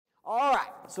All right,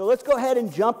 so let's go ahead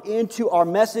and jump into our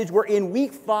message. We're in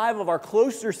week 5 of our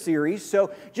Closer series.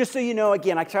 So just so you know,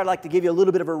 again, I try to like to give you a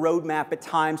little bit of a roadmap at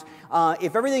times.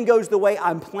 If everything goes the way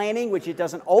I'm planning, which it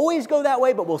doesn't always go that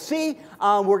way, but we'll see,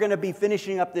 we're going to be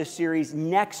finishing up this series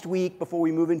next week before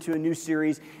we move into a new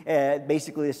series,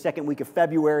 basically the second week of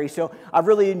February. So I've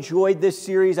really enjoyed this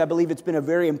series. I believe it's been a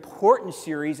very important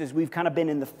series as we've kind of been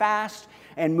in the fast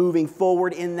and moving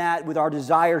forward in that with our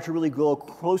desire to really grow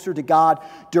closer to God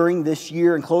during this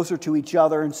year and closer to each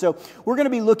other. And so we're going to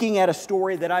be looking at a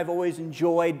story that I've always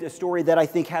enjoyed, a story that I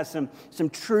think has some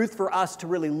truth for us to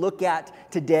really look at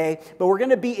today. But we're going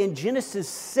to be in Genesis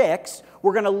 6.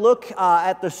 We're going to look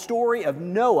at the story of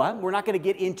Noah. We're not going to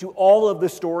get into all of the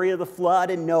story of the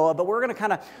flood and Noah, but we're going to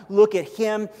kind of look at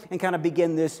him and kind of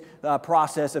begin this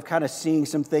process of kind of seeing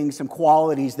some things, some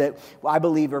qualities that I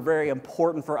believe are very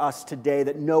important for us today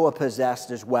that Noah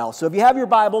possessed as well. So if you have your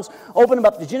Bibles, open them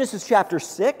up to Genesis chapter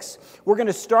 6. We're going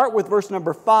to start with verse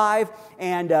number 5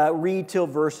 and read till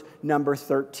verse number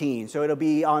 13. So it'll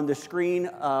be on the screen,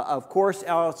 of course,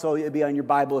 also it'll be on your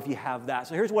Bible if you have that.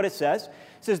 So here's what it says.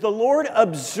 It says, "The Lord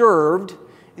observed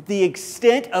the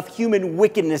extent of human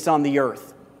wickedness on the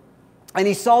earth, and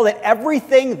he saw that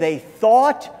everything they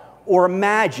thought or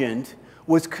imagined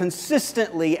was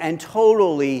consistently and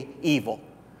totally evil.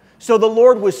 So the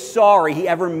Lord was sorry he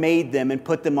ever made them and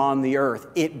put them on the earth.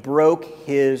 It broke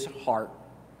his heart.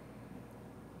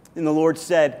 And the Lord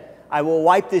said, I will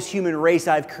wipe this human race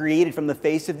I've created from the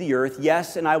face of the earth.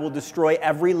 Yes, and I will destroy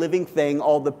every living thing,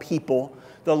 all the people,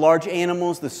 the large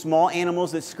animals, the small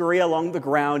animals that scurry along the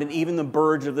ground, and even the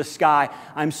birds of the sky.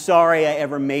 I'm sorry I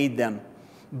ever made them."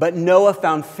 But Noah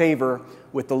found favor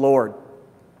with the Lord.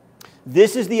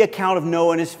 This is the account of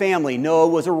Noah and his family. Noah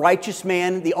was a righteous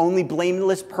man, the only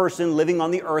blameless person living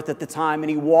on the earth at the time, and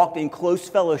he walked in close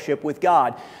fellowship with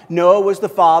God. Noah was the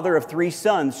father of 3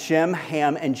 sons, Shem,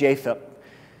 Ham, and Japheth.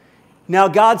 Now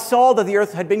God saw that the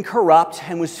earth had been corrupt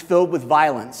and was filled with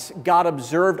violence. God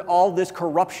observed all this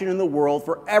corruption in the world,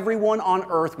 for everyone on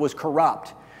earth was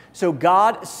corrupt. So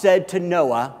God said to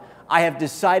Noah, I have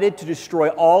decided to destroy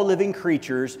all living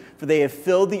creatures, for they have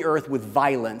filled the earth with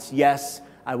violence. Yes,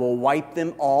 I will wipe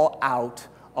them all out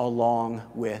along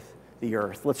with the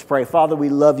earth. Let's pray. Father, we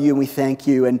love you and we thank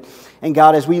you. And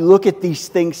God, as we look at these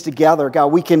things together, God,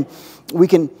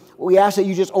 we ask that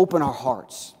you just open our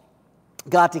hearts,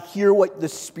 God, to hear what the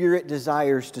Spirit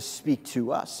desires to speak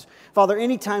to us. Father,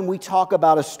 anytime we talk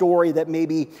about a story that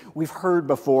maybe we've heard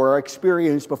before or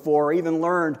experienced before or even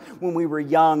learned when we were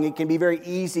young, it can be very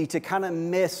easy to kind of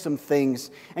miss some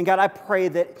things. And God, I pray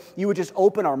that you would just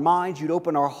open our minds, you'd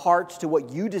open our hearts to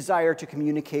what you desire to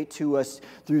communicate to us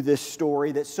through this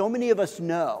story that so many of us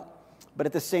know. But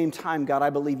at the same time, God,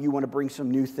 I believe you want to bring some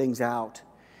new things out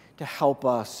to help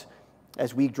us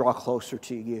as we draw closer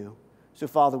to you. So,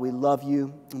 Father, we love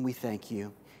you and we thank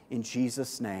you. In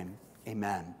Jesus' name,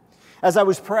 amen. As I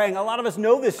was praying, a lot of us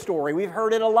know this story. We've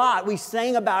heard it a lot. We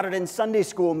sang about it in Sunday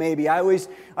school maybe. I always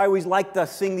like to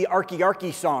sing the Arky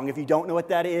Arky song. If you don't know what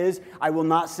that is, I will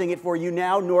not sing it for you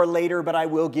now nor later, but I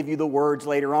will give you the words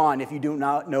later on if you do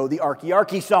not know the Arky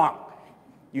Arky song.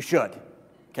 You should,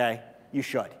 okay? You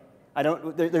should.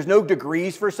 There's no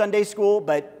degrees for Sunday school,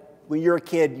 but when you're a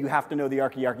kid, you have to know the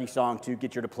Arky Arky song to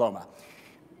get your diploma.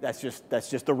 That's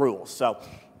just the rules. So,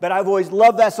 but I've always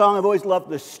loved that song. I've always loved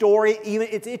the story. Even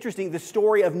it's interesting, the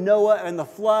story of Noah and the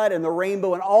flood and the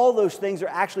rainbow and all those things are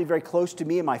actually very close to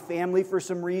me and my family for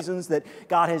some reasons that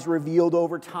God has revealed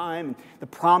over time, and the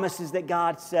promises that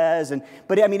God says.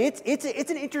 But I mean, it's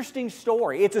an interesting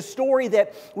story. It's a story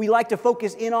that we like to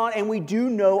focus in on, and we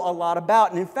do know a lot about.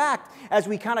 And in fact, as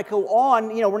we kind of go on,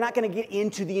 we're not going to get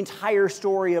into the entire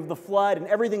story of the flood and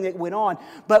everything that went on,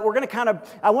 but we're going to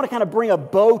I want to kind of bring a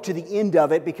bow to the end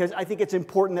of it because I think it's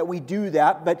important that we do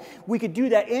that. But we could do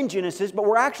that in Genesis, but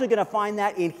we're actually going to find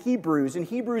that in Hebrews. In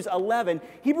Hebrews 11,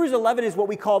 Hebrews 11 is what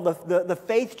we call the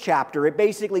faith chapter. It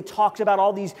basically talks about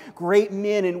all these great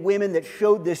men and women that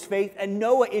showed this faith, and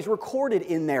Noah is recorded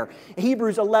in there.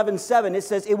 Hebrews 11:7, it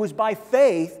says, it was by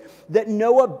faith that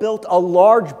Noah built a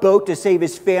large boat to save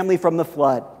his family from the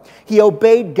flood. He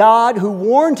obeyed God who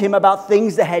warned him about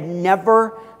things that had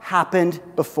never happened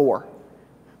before.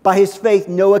 By his faith,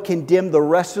 Noah condemned the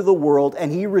rest of the world,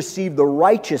 and he received the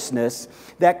righteousness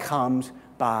that comes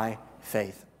by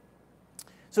faith.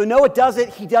 So Noah does it.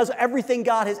 He does everything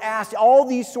God has asked, all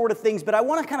these sort of things. But I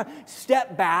want to kind of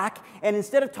step back, and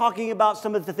instead of talking about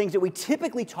some of the things that we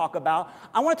typically talk about,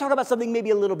 I want to talk about something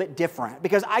maybe a little bit different.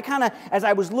 Because I kind of, as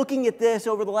I was looking at this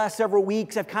over the last several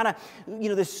weeks, I've kind of,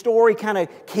 this story kind of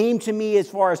came to me as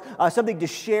far as something to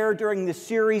share during this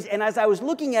series. And as I was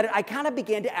looking at it, I kind of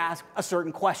began to ask a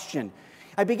certain question.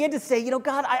 I began to say,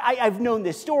 God, I've known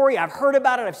this story, I've heard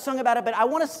about it, I've sung about it, but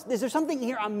is there something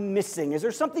here I'm missing? Is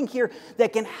there something here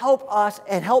that can help us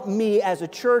and help me as a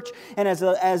church and as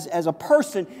a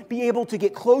person be able to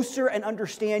get closer and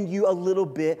understand you a little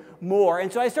bit more?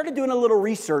 And so I started doing a little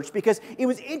research because it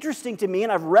was interesting to me,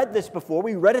 and I've read this before,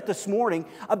 we read it this morning,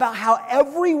 about how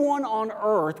everyone on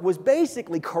earth was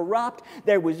basically corrupt.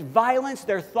 There was violence,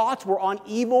 their thoughts were on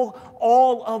evil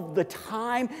all of the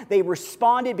time. They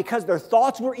responded because their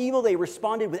thoughts were evil. They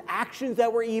responded with actions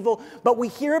that were evil. But we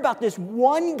hear about this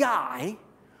one guy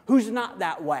who's not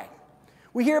that way.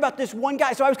 We hear about this one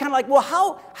guy. So I was kind of like, well,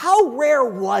 how rare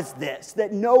was this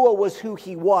that Noah was who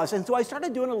he was? And so I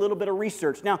started doing a little bit of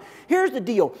research. Now, here's the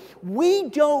deal. We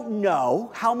don't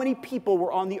know how many people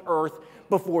were on the earth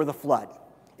before the flood.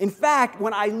 In fact,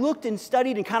 when I looked and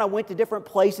studied and kind of went to different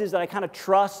places that I kind of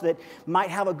trust that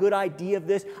might have a good idea of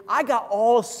this, I got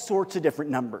all sorts of different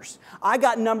numbers. I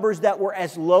got numbers that were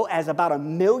as low as about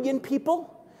 1 million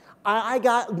people. I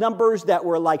got numbers that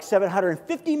were like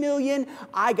 750 million.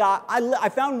 I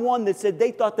found one that said they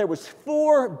thought there was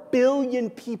 4 billion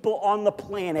people on the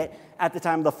planet at the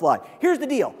time of the flood. Here's the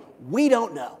deal. We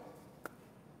don't know.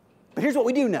 But here's what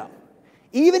we do know.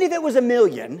 Even if it was 1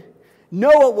 million,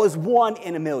 Noah was 1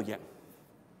 in 1 million.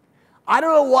 I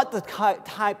don't know what the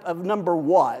type of number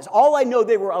was. All I know,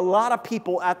 there were a lot of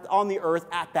people on the earth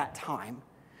at that time.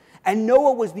 And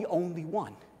Noah was the only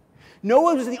one.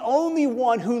 Noah was the only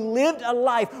one who lived a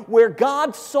life where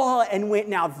God saw and went,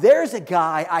 now there's a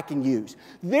guy I can use.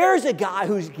 There's a guy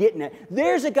who's getting it.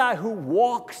 There's a guy who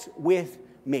walks with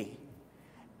me.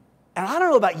 And I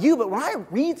don't know about you, but when I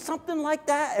read something like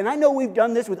that, and I know we've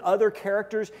done this with other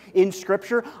characters in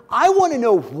Scripture, I want to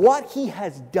know what he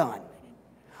has done.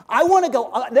 I want to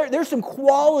go, there's some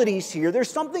qualities here. There's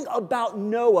something about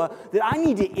Noah that I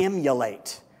need to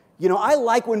emulate. I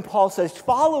like when Paul says,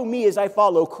 follow me as I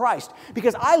follow Christ.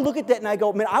 Because I look at that and I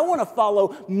go, man, I want to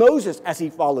follow Moses as he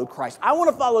followed Christ. I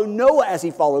want to follow Noah as he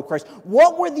followed Christ.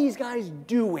 What were these guys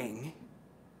doing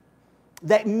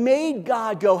that made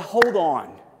God go, hold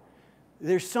on?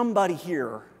 There's somebody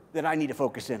here that I need to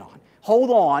focus in on.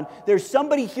 Hold on, there's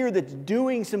somebody here that's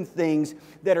doing some things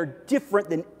that are different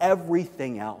than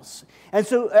everything else. And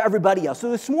so everybody else. So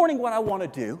this morning what I want to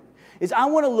do is I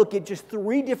want to look at just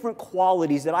 3 different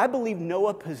qualities that I believe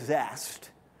Noah possessed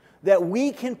that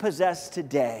we can possess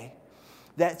today,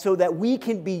 so that we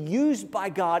can be used by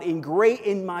God in great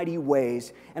and mighty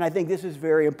ways. And I think this is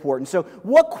very important. So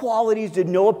what qualities did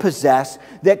Noah possess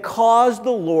that caused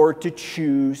the Lord to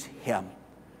choose him?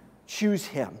 Choose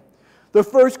him. The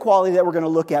first quality that we're going to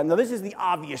look at, now this is the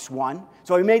obvious one,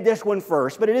 so we made this one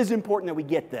first, but it is important that we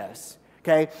get this.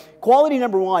 Okay? Quality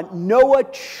number 1, Noah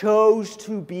chose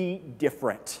to be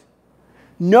different.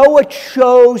 Noah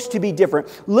chose to be different.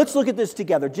 Let's look at this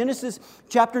together. Genesis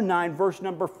chapter 9, verse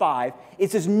number 5.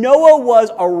 It says, Noah was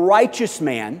a righteous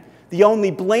man, the only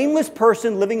blameless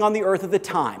person living on the earth at the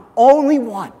time. Only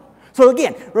one. So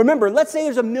again, remember, let's say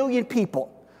there's 1 million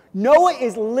people. Noah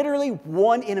is literally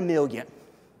 1 in 1 million.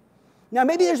 Now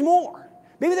maybe there's more.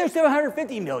 Maybe there's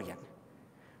 750 million.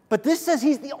 But this says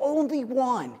he's the only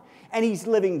one. And he's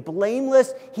living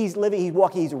blameless, he's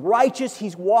righteous,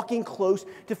 he's walking close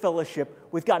to fellowship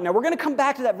with God. Now, we're going to come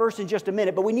back to that verse in just a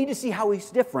minute, but we need to see how he's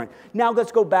different. Now,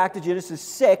 let's go back to Genesis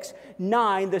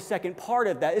 6:9, the second part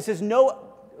of that. It says, Noah,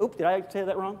 oops, did I say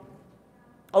that wrong?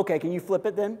 Okay, can you flip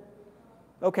it then?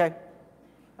 Okay,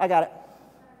 I got it.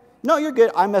 No, you're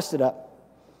good, I messed it up.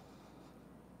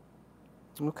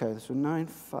 Okay, so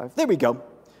 9:5, there we go.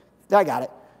 I got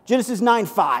it. Genesis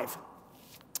 9:5.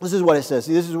 This is what it says.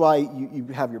 See, this is why you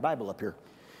have your Bible up here.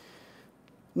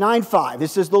 9:5. It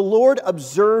says, the Lord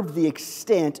observed the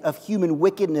extent of human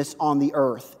wickedness on the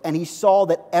earth, and he saw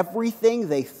that everything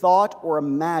they thought or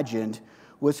imagined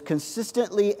was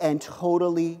consistently and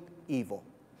totally evil.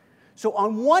 So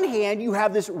on one hand, you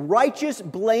have this righteous,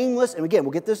 blameless, and again, we'll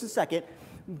get this in a second,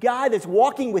 guy that's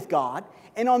walking with God,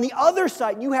 and on the other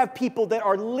side, you have people that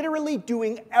are literally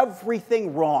doing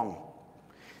everything wrong.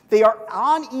 They are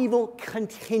on evil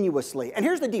continuously. And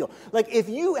here's the deal. Like if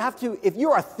you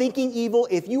are thinking evil,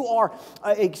 if you are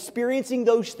experiencing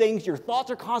those things, your thoughts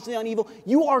are constantly on evil,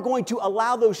 you are going to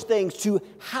allow those things to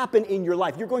happen in your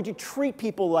life. You're going to treat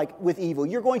people with evil.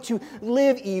 You're going to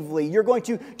live evilly. You're going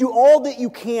to do all that you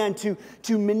can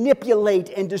to manipulate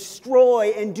and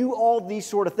destroy and do all these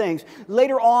sort of things.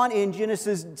 Later on in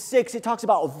Genesis 6, it talks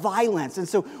about violence. And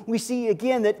so we see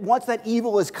again that once that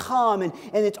evil has come and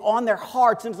it's on their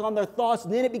hearts and on their thoughts,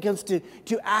 and then it begins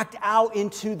to act out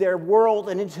into their world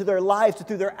and into their lives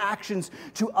through their actions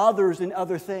to others and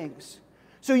other things.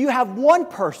 So you have one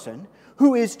person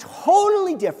who is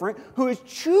totally different, who is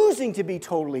choosing to be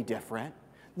totally different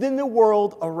than the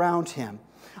world around him.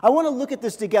 I want to look at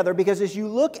this together because as you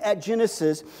look at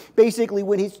Genesis, basically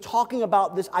when he's talking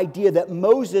about this idea that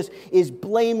Moses is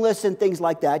blameless and things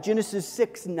like that, Genesis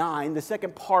 6:9, the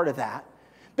second part of that,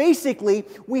 basically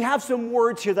we have some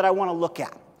words here that I want to look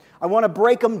at. I want to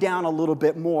break them down a little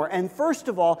bit more. And first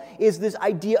of all is this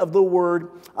idea of the word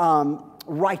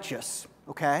righteous,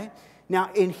 okay? Now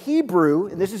in Hebrew,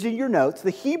 and this is in your notes,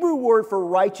 the Hebrew word for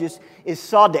righteous is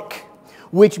sadik,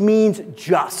 which means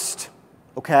just,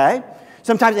 okay?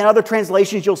 Sometimes in other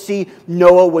translations you'll see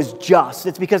Noah was just.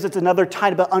 It's because it's another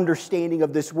type of understanding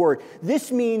of this word.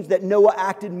 This means that Noah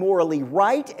acted morally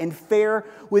right and fair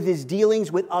with his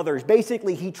dealings with others.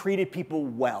 Basically, he treated people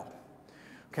well.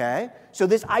 Okay? So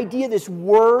this idea, this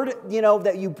word,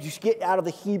 that you just get out of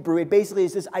the Hebrew, it basically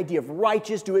is this idea of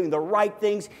righteous, doing the right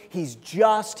things. He's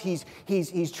just, he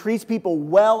treats people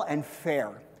well and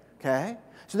fair. Okay?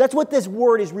 So that's what this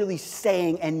word is really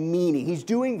saying and meaning. He's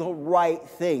doing the right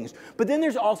things. But then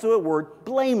there's also a word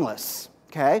blameless.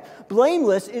 Okay?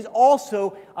 Blameless is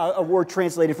also a word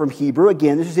translated from Hebrew.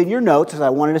 Again, this is in your notes, as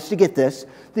I wanted us to get this.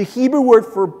 The Hebrew word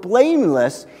for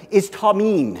blameless is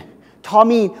tamim.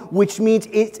 Tamim, which means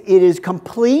it is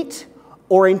complete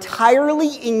or entirely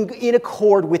in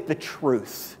accord with the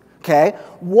truth. Okay?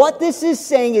 What this is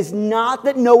saying is not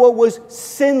that Noah was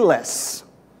sinless.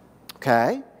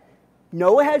 Okay?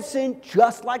 Noah had sinned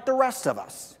just like the rest of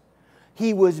us.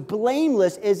 He was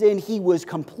blameless as in he was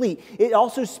complete. It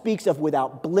also speaks of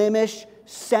without blemish,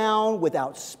 sound,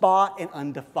 without spot, and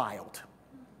undefiled.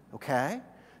 Okay?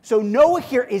 So Noah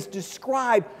here is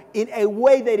described in a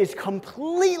way that is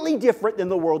completely different than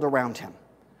the world around him.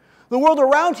 The world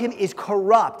around him is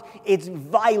corrupt, it's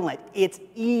violent, it's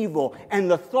evil,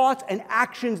 and the thoughts and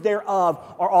actions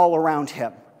thereof are all around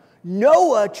him.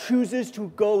 Noah chooses to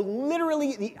go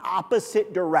literally the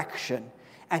opposite direction,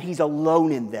 and he's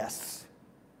alone in this.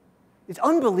 It's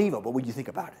unbelievable when you think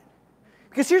about it.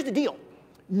 Because here's the deal.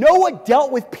 Noah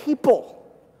dealt with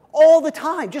people all the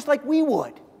time, just like we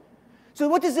would. So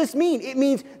what does this mean? It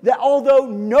means that although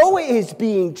Noah is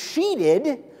being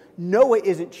cheated, Noah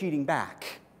isn't cheating back.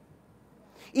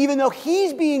 Even though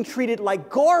he's being treated like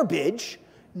garbage,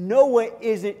 Noah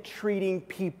isn't treating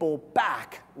people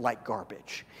back like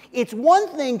garbage. It's one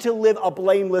thing to live a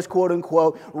blameless,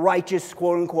 quote-unquote, righteous,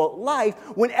 quote-unquote, life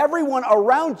when everyone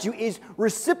around you is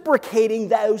reciprocating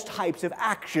those types of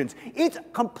actions. It's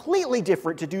completely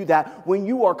different to do that when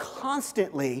you are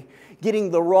constantly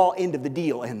getting the raw end of the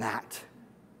deal in that.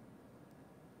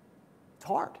 It's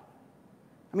hard.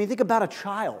 I mean, think about a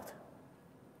child.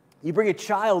 You bring a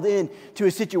child into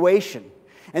a situation,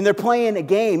 and they're playing a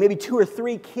game, maybe 2 or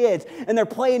 3 kids, and they're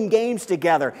playing games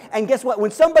together. And guess what?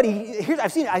 When somebody,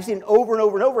 I've seen it over and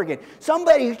over and over again.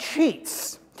 Somebody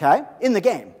cheats, okay, in the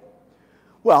game.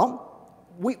 Well,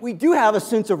 we do have a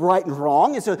sense of right and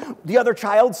wrong. And so the other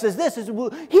child says this,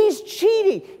 well, he's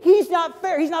cheating. He's not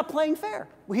fair. He's not playing fair.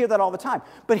 We hear that all the time.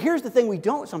 But here's the thing we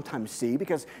don't sometimes see,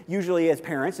 because usually as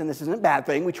parents, and this isn't a bad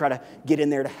thing, we try to get in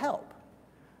there to help.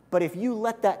 But if you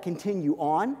let that continue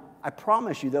on, I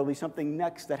promise you there'll be something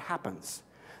next that happens.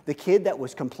 The kid that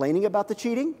was complaining about the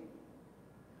cheating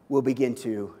will begin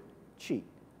to cheat.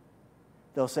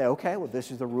 They'll say, okay, well,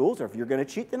 this is the rules, or if you're going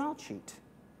to cheat, then I'll cheat.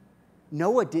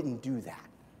 Noah didn't do that.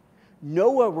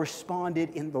 Noah responded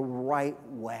in the right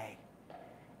way.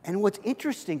 And what's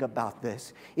interesting about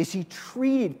this is he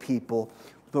treated people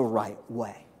the right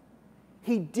way.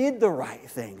 He did the right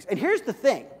things. And here's the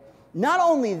thing. Not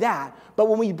only that, but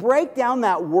when we break down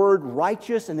that word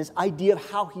righteous and this idea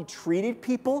of how he treated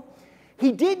people,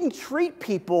 he didn't treat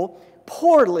people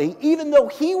poorly, even though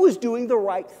he was doing the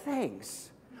right things.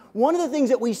 One of the things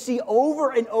that we see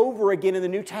over and over again in the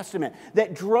New Testament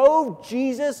that drove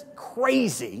Jesus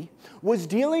crazy was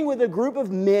dealing with a group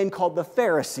of men called the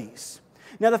Pharisees.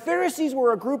 Now, the Pharisees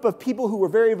were a group of people who were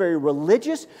very, very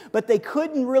religious, but they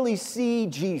couldn't really see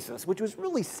Jesus, which was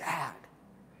really sad.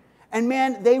 And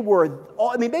man, they were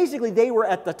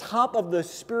at the top of the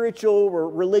spiritual or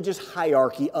religious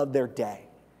hierarchy of their day.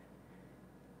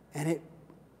 And it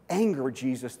angered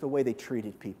Jesus the way they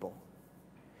treated people.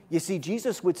 You see,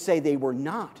 Jesus would say they were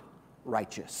not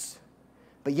righteous,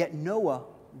 but yet Noah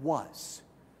was.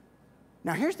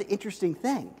 Now, here's the interesting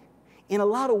thing. In a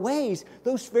lot of ways,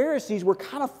 those Pharisees were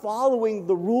kind of following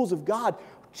the rules of God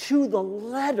to the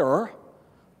letter,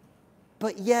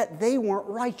 but yet they weren't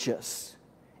righteous.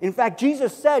 In fact,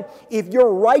 Jesus said, if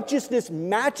your righteousness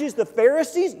matches the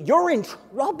Pharisees, you're in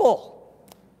trouble.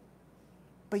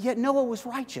 But yet Noah was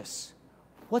righteous.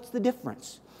 What's the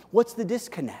difference? What's the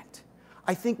disconnect?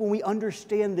 I think when we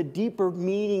understand the deeper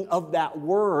meaning of that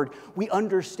word, we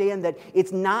understand that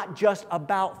it's not just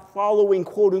about following,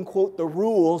 quote unquote, the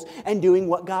rules and doing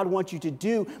what God wants you to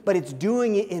do, but it's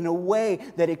doing it in a way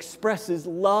that expresses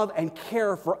love and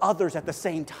care for others at the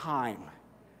same time.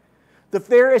 The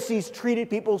Pharisees treated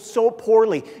people so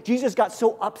poorly. Jesus got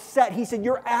so upset. He said,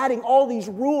 you're adding all these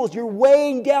rules, you're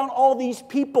weighing down all these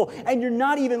people, and you're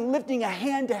not even lifting a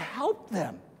hand to help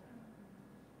them.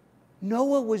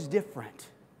 Noah was different.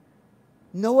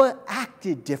 Noah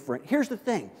acted different. Here's the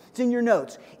thing. It's in your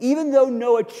notes. Even though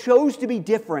Noah chose to be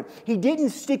different, he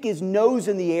didn't stick his nose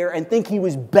in the air and think he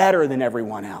was better than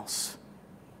everyone else.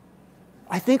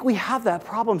 I think we have that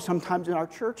problem sometimes in our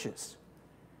churches.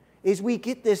 Is we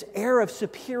get this air of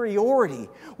superiority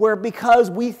where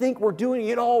because we think we're doing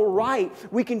it all right,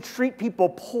 we can treat people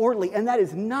poorly. And that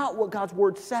is not what God's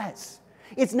Word says.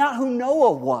 It's not who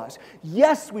Noah was.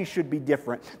 Yes, we should be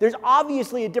different. There's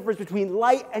obviously a difference between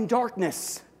light and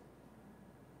darkness.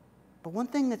 But one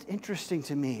thing that's interesting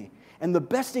to me, and the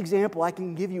best example I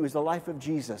can give you is the life of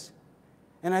Jesus.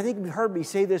 And I think you've heard me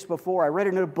say this before. I read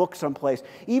it in a book someplace.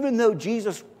 Even though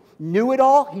Jesus knew it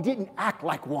all, he didn't act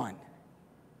like one.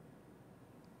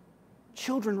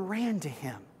 Children ran to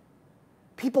him.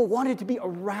 People wanted to be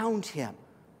around him.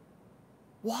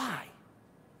 Why?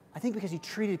 I think because he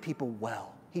treated people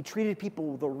well. He treated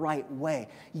people the right way.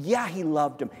 Yeah, he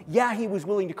loved them. Yeah, he was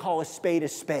willing to call a spade a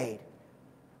spade.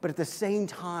 But at the same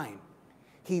time,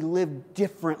 he lived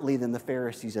differently than the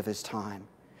Pharisees of his time.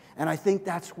 And I think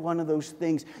that's one of those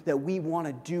things that we want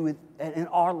to do in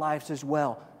our lives as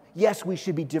well. Yes, we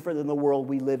should be different than the world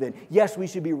we live in. Yes, we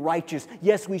should be righteous.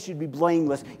 Yes, we should be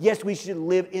blameless. Yes, we should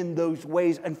live in those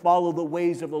ways and follow the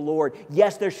ways of the Lord.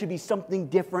 Yes, there should be something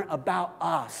different about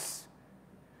us.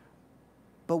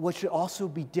 But what should also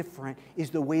be different is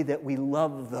the way that we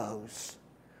love those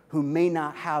who may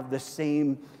not have the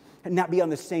same, not be on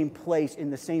the same place in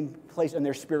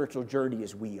their spiritual journey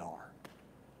as we are.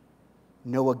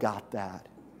 Noah got that.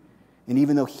 And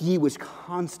even though he was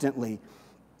constantly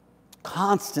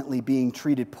being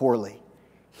treated poorly,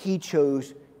 he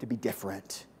chose to be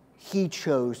different. He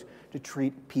chose to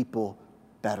treat people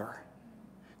better.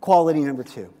 Quality number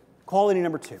two.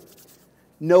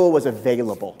 Noah was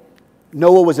available.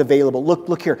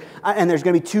 Look here. And there's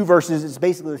going to be two verses. It's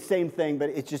basically the same thing, but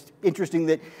it's just interesting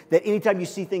that anytime you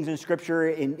see things in Scripture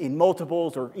in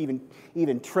multiples or even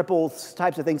triples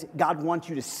types of things, God wants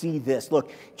you to see this. Look,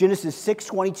 Genesis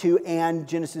 6:22 and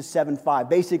Genesis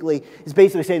 7:5. It's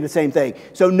basically saying the same thing.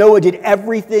 So Noah did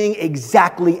everything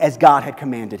exactly as God had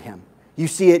commanded him. You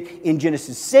see it in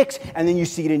Genesis 6, and then you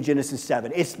see it in Genesis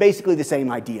 7. It's basically the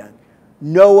same idea.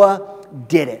 Noah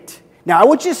did it. Now, I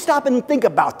want you to stop and think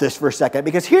about this for a second,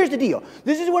 because here's the deal.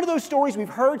 This is one of those stories we've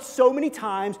heard so many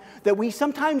times that we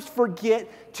sometimes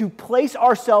forget to place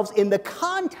ourselves in the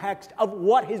context of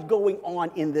what is going on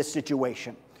in this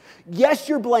situation. Yes,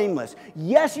 you're blameless.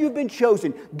 Yes, you've been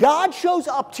chosen. God shows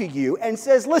up to you and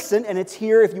says, listen, and it's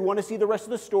here if you want to see the rest of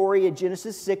the story. In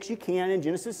Genesis 6, you can. In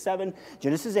Genesis 7,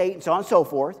 Genesis 8, and so on and so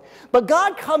forth. But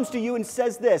God comes to you and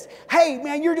says this, hey,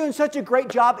 man, you're doing such a great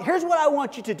job. Here's what I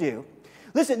want you to do.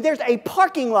 Listen, there's a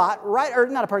parking lot,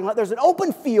 there's an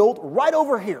open field right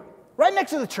over here, right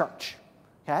next to the church,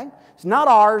 okay? It's not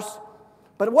ours,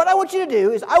 but what I want you to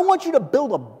do is I want you to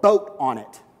build a boat on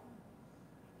it.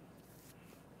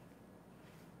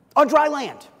 On dry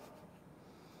land.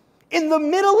 In the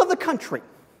middle of the country.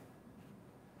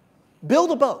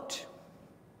 Build a boat.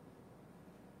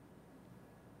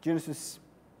 Genesis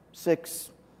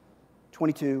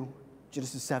 6:22,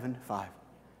 Genesis 7:5.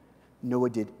 Noah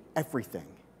did everything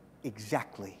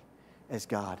exactly as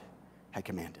God had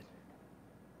commanded.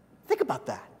 Think about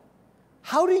that.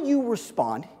 How do you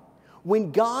respond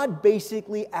when God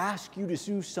basically asks you to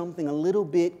do something a little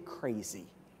bit crazy?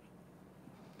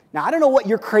 Now, I don't know what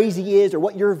your crazy is or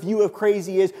what your view of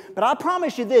crazy is, but I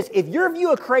promise you this, if your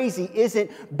view of crazy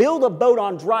isn't build a boat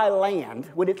on dry land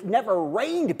when it's never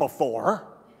rained before,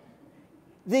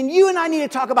 then you and I need to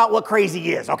talk about what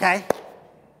crazy is, okay?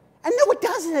 And Noah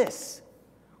does this.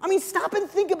 I mean, stop and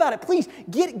think about it. Please,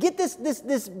 get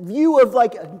this view of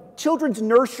like children's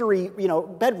nursery,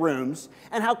 bedrooms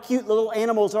and how cute little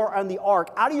animals are on the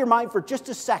ark out of your mind for just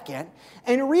a second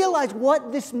and realize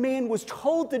what this man was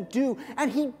told to do,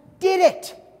 and he did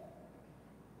it.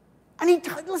 And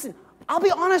listen, I'll be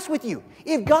honest with you.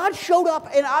 If God showed up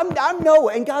and I'm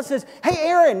Noah and God says, hey,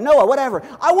 Aaron, Noah, whatever,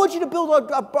 I want you to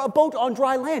build a boat on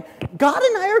dry land. God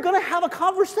and I are going to have a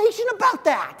conversation about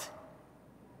that.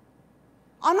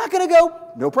 I'm not going to go,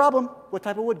 no problem. What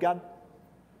type of wood, God?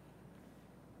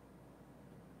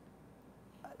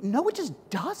 Noah just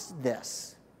does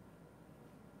this.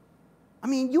 I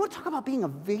mean, you want to talk about being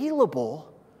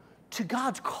available to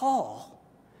God's call.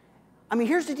 I mean,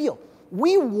 here's the deal.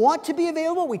 We want to be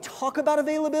available. We talk about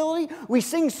availability. We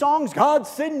sing songs, God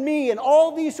send me, and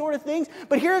all these sort of things.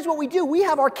 But here's what we do. We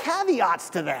have our caveats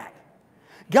to that.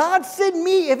 God send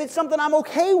me if it's something I'm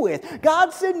okay with.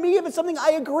 God send me if it's something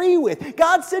I agree with.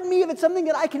 God send me if it's something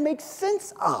that I can make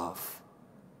sense of.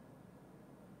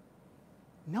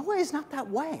 Noah is not that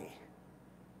way.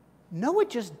 Noah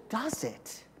just does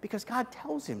it because God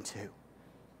tells him to.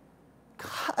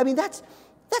 God, I mean, that's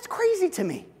crazy to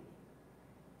me.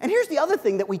 And here's the other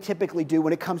thing that we typically do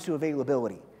when it comes to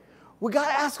availability. When God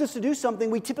asks us to do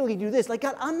something, we typically do this. Like,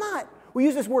 God, we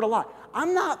use this word a lot.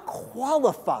 I'm not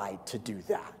qualified to do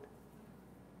that.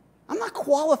 I'm not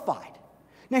qualified.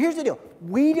 Now, here's the deal.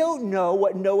 We don't know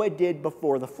what Noah did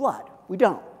before the flood. We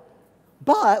don't.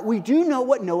 But we do know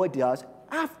what Noah does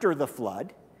after the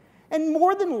flood. And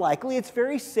more than likely, it's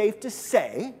very safe to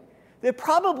say that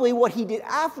probably what he did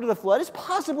after the flood is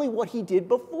possibly what he did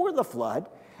before the flood.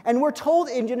 And we're told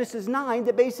in Genesis 9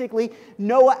 that basically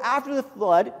Noah, after the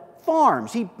flood,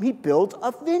 farms. He builds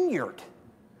a vineyard.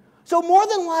 So more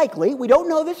than likely, we don't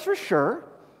know this for sure,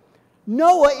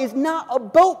 Noah is not a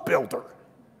boat builder.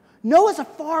 Noah's a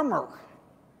farmer.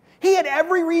 He had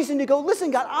every reason to go,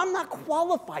 listen, God, I'm not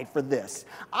qualified for this.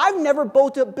 I've never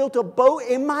built a boat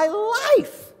in my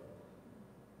life.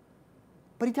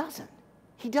 But he doesn't.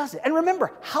 He does it. And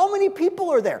remember, how many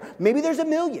people are there? Maybe there's 1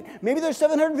 million. Maybe there's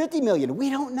 750 million. We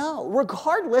don't know.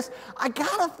 Regardless, I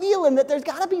got a feeling that there's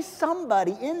got to be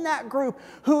somebody in that group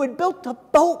who had built a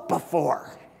boat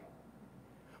before,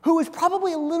 who is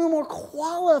probably a little more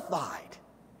qualified.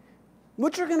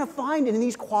 What you're going to find in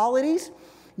these qualities,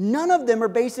 none of them are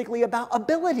basically about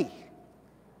ability.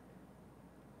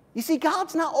 You see,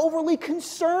 God's not overly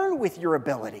concerned with your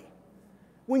ability.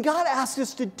 When God asks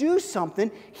us to do something,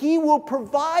 He will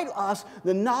provide us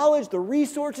the knowledge, the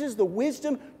resources, the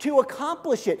wisdom to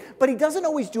accomplish it. But He doesn't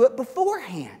always do it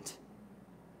beforehand.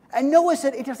 And Noah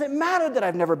said, it doesn't matter that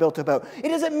I've never built a boat. It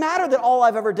doesn't matter that all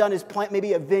I've ever done is plant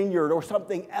maybe a vineyard or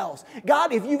something else.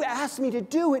 God, if you've asked me to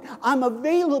do it, I'm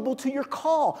available to your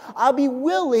call. I'll be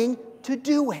willing to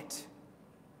do it.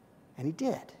 And he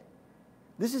did.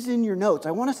 This is in your notes.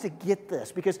 I want us to get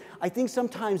this because I think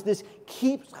sometimes this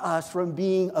keeps us from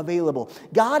being available.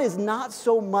 God is not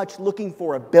so much looking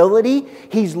for ability,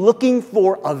 He's looking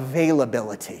for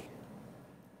availability.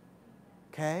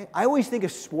 Okay? I always think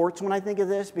of sports when I think of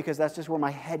this because that's just where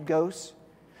my head goes.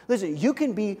 Listen, you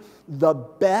can be the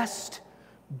best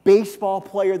baseball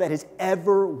player that has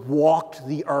ever walked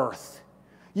the earth.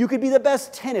 You could be the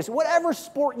best tennis, whatever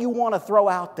sport you want to throw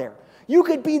out there. You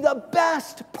could be the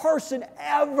best person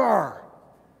ever.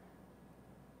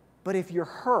 But if you're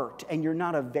hurt and you're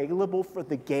not available for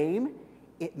the game,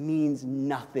 it means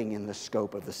nothing in the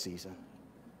scope of the season.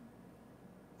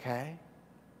 Okay?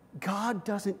 God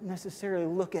doesn't necessarily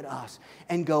look at us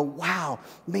and go, wow,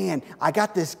 man, I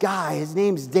got this guy. His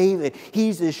name's David.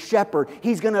 He's this shepherd.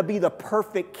 He's going to be the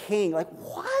perfect king. Like,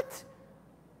 what?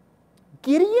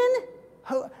 Gideon?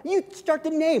 You start the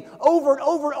name over and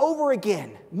over and over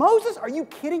again. Moses, are you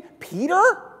kidding? Peter?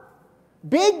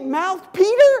 Big mouth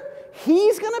Peter?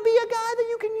 He's going to be a guy that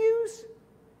you can use?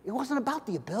 It wasn't about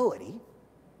the ability.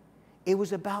 It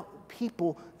was about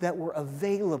people that were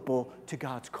available to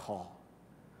God's call.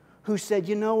 Who said,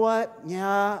 you know what?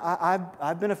 Yeah,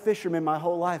 I've been a fisherman my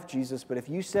whole life, Jesus, but if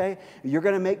you say you're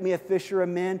going to make me a fisher of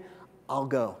men, I'll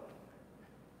go.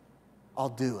 I'll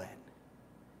do it.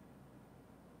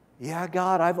 Yeah,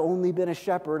 God, I've only been a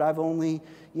shepherd. I've only,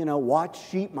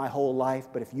 watched sheep my whole life.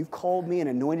 But if you've called me and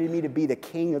anointed me to be the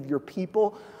king of your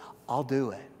people, I'll do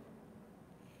it.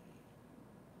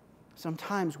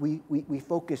 Sometimes we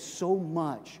focus so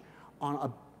much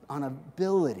on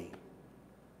ability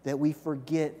that we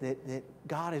forget that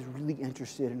God is really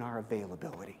interested in our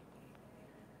availability.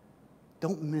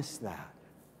 Don't miss that.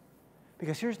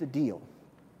 Because here's the deal.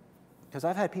 Because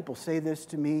I've had people say this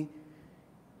to me,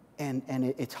 and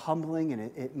it's humbling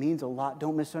and it means a lot.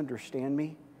 Don't misunderstand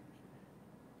me.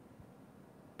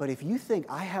 But if you think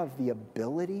I have the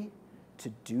ability to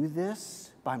do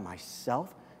this by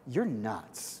myself, you're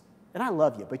nuts. And I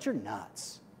love you, but you're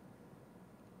nuts.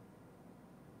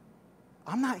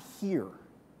 I'm not here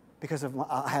because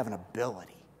I have an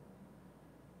ability.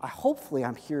 Hopefully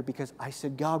I'm here because I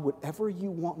said, God, whatever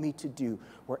you want me to do,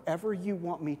 wherever you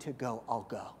want me to go, I'll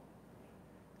go.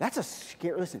 That's a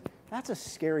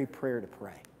scary prayer to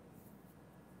pray.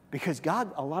 Because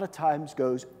God a lot of times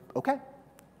goes, okay,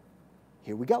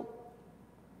 here we go.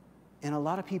 And a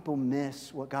lot of people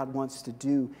miss what God wants to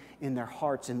do in their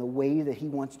hearts and the way that he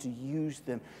wants to use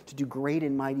them to do great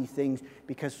and mighty things,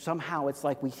 because somehow it's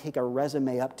like we take our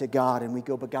resume up to God and we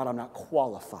go, but God, I'm not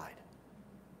qualified.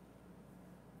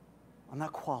 I'm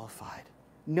not qualified.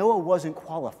 Noah wasn't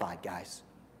qualified, guys.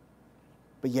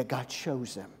 But yet God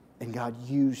chose him and God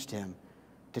used him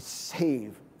to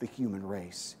save the human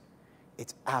race.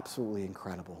 It's absolutely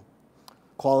incredible.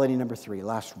 Quality number 3,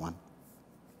 last one.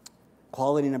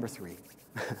 Quality number 3.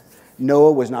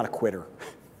 Noah was not a quitter.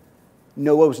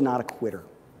 Noah was not a quitter.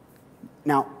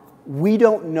 Now, we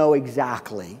don't know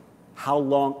exactly how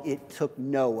long it took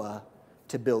Noah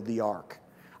to build the ark.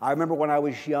 I remember when I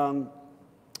was young,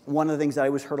 one of the things that I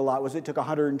always heard a lot was it took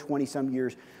 120 some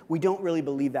years. We don't really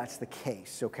believe that's the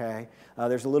case, okay?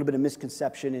 There's a little bit of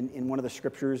misconception in one of the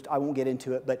scriptures. I won't get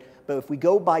into it, but if we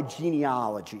go by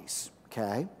genealogies,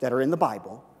 okay, that are in the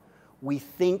Bible, we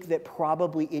think that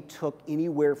probably it took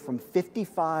anywhere from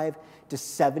 55 to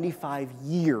 75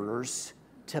 years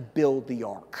to build the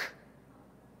ark.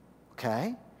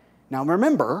 Okay? Now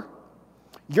remember,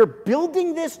 you're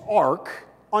building this ark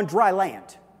on dry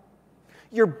land.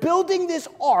 You're building this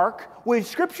ark when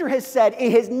Scripture has said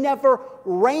it has never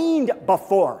rained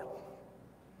before.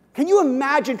 Can you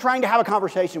imagine trying to have a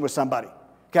conversation with somebody?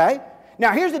 Okay?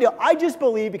 Now here's the deal. I just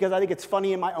believe, because I think it's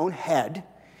funny in my own head,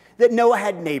 that Noah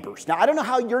had neighbors. Now, I don't know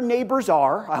how your neighbors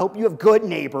are. I hope you have good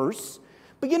neighbors.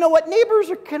 But you know what?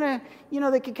 Neighbors are kind of,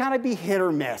 they can kind of be hit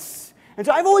or miss. And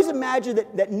so I've always imagined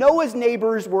that Noah's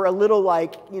neighbors were a little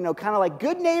like, kind of like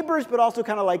good neighbors, but also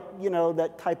kind of like,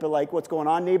 that type of like, what's going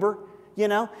on neighbor,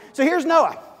 So here's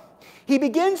Noah. He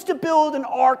begins to build an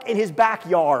ark in his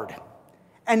backyard.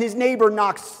 And his neighbor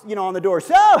knocks, on the door.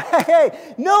 So, hey,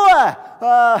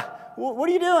 Noah, what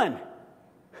are you doing?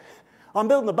 I'm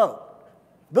building a boat.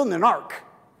 Building an ark.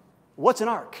 What's an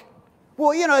ark?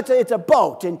 Well, it's a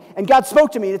boat, and God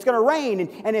spoke to me, and it's going to rain,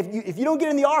 and if you don't get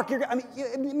in the ark,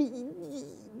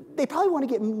 they probably want to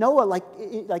get Noah like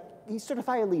he's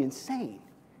certifiably insane.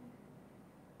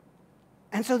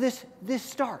 And so this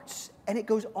starts, and it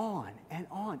goes on and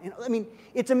on. And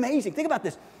it's amazing. Think about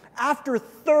this. After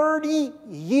 30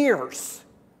 years,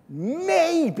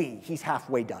 maybe he's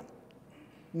halfway done.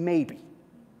 Maybe.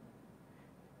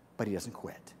 But he doesn't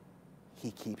quit. He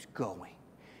keeps going.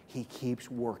 He keeps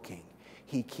working.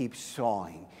 He keeps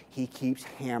sawing. He keeps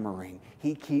hammering.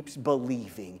 He keeps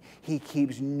believing. He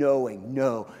keeps knowing,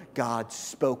 no, God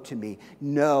spoke to me.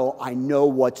 No, I know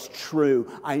what's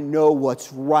true. I know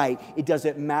what's right. It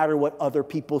doesn't matter what other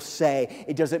people say.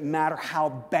 It doesn't matter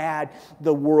how bad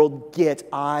the world gets.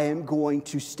 I am going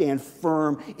to stand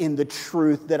firm in the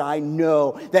truth that I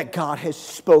know that God has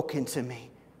spoken to me.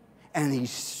 And he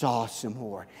saw some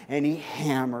more, and he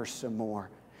hammers some more,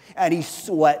 and he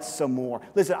sweats some more.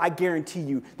 Listen, I guarantee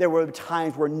you there were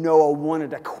times where Noah wanted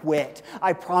to quit.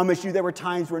 I promise you there were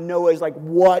times where Noah is like,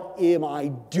 what am I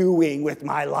doing with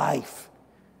my life?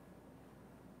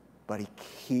 But he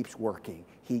keeps working.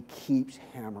 He keeps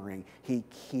hammering. He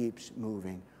keeps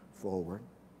moving forward.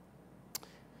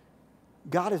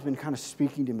 God has been kind of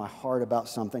speaking to my heart about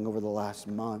something over the last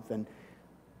month, and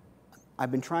I've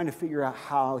been trying to figure out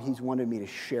how he's wanted me to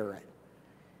share it,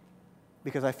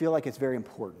 because I feel like it's very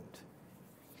important.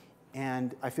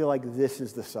 And I feel like this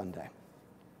is the Sunday.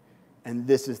 And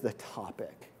this is the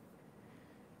topic.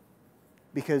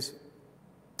 Because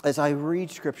as I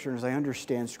read Scripture, as I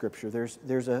understand Scripture,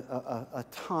 there's a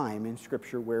time in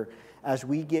Scripture where as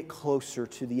we get closer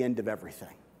to the end of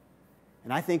everything,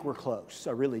 and I think we're close,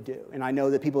 I really do. And I know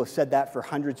that people have said that for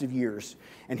hundreds of years.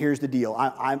 And here's the deal.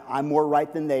 I'm more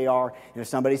right than they are. And if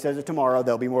somebody says it tomorrow,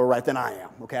 they'll be more right than I am,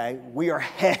 okay? We are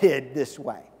headed this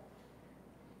way.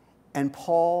 And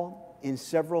Paul, in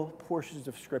several portions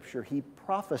of Scripture, he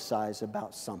prophesies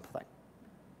about something.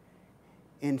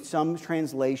 In some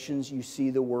translations, you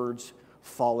see the words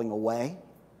falling away.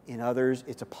 In others,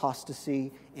 it's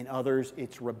apostasy. In others,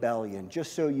 it's rebellion.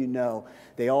 Just so you know,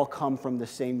 they all come from the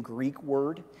same Greek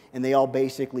word, and they all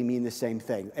basically mean the same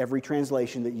thing. Every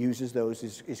translation that uses those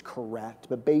is correct.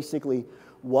 But basically,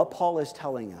 what Paul is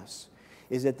telling us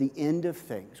is at the end of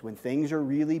things, when things are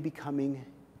really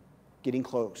getting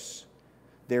close,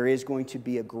 there is going to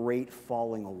be a great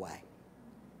falling away.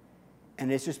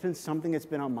 And it's just been something that's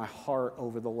been on my heart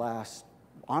over the last,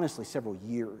 honestly, several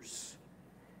years.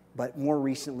 But more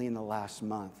recently in the last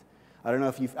month. I don't know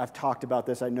if I've talked about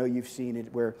this. I know you've seen it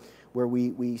where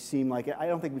we seem like, I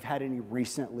don't think we've had any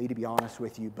recently, to be honest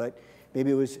with you, but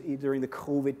maybe it was during the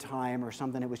COVID time or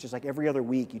something. It was just like every other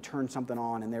week you turned something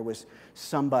on and there was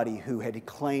somebody who had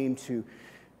claimed to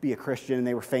be a Christian, and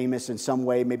they were famous in some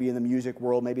way, maybe in the music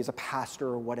world, maybe as a pastor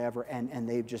or whatever, and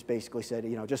they've just basically said,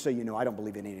 just so you know, I don't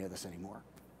believe in any of this anymore.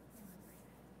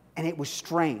 And it was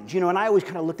strange, and I always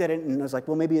kind of looked at it and I was like,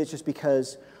 well, maybe it's just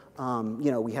because,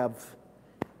 we have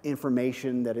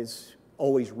information that is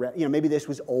always, maybe this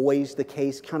was always the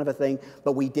case kind of a thing,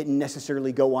 but we didn't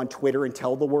necessarily go on Twitter and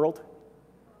tell the world.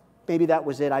 Maybe that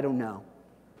was it, I don't know.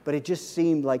 But it just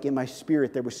seemed like in my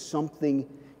spirit there was something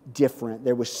different.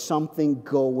 There was something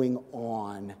going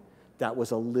on that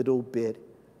was a little bit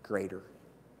greater.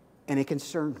 And it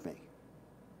concerned me.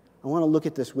 I want to look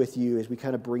at this with you as we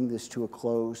kind of bring this to a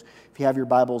close. If you have your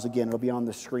Bibles again, it'll be on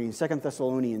the screen. 2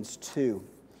 Thessalonians 2.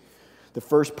 The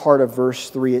first part of verse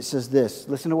 3, it says this.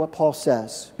 Listen to what Paul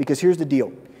says. Because here's the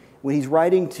deal. When he's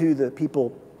writing to the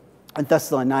people in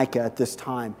Thessalonica at this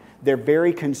time, they're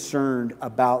very concerned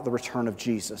about the return of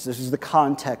Jesus. This is the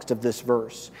context of this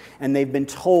verse. And they've been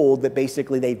told that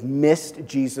basically they've missed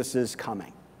Jesus'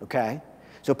 coming. Okay?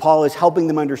 So Paul is helping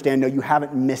them understand, no, you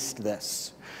haven't missed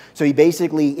this. So he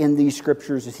basically, in these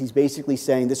scriptures, he's basically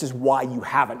saying this is why you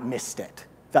haven't missed it.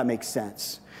 If that makes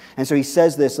sense. And so he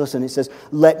says this, listen, he says,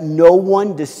 let no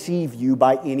one deceive you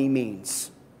by any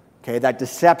means. Okay, that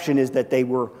deception is that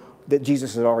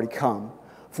Jesus had already come.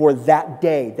 For that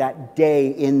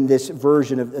day in this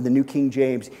version of the New King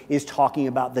James is talking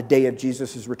about the day of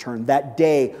Jesus' return. That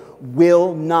day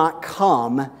will not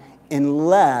come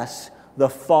unless the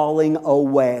falling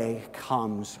away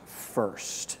comes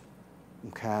first.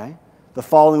 Okay? The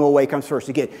falling away comes first.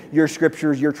 Again, your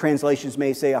scriptures, your translations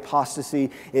may say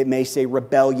apostasy. It may say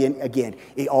rebellion. Again,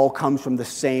 it all comes from the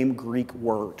same Greek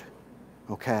word.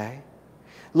 Okay?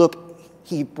 Look,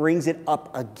 he brings it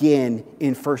up again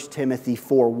in 1 Timothy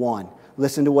 4:1.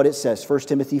 Listen to what it says. 1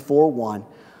 Timothy 4:1.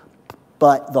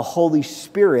 But the Holy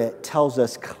Spirit tells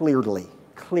us clearly,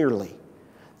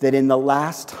 that in the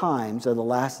last times or the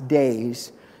last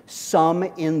days, some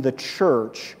in the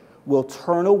church will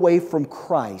turn away from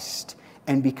Christ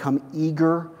and become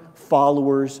eager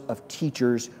followers of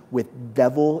teachers with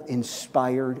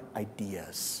devil-inspired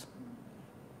ideas.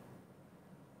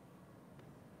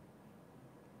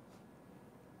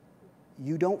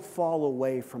 You don't fall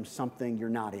away from something you're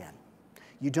not in.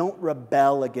 You don't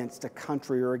rebel against a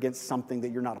country or against something that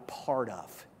you're not a part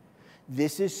of.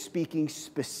 This is speaking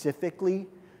specifically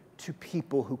to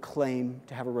people who claim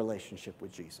to have a relationship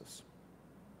with Jesus.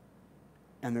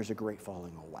 And there's a great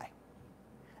falling away.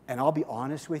 And I'll be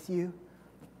honest with you,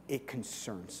 it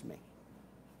concerns me.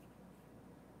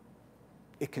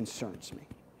 It concerns me.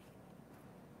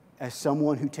 As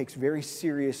someone who takes very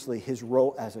seriously his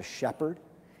role as a shepherd,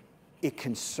 it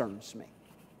concerns me.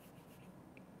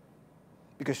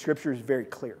 Because Scripture is very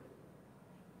clear.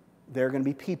 There are going to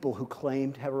be people who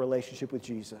claim to have a relationship with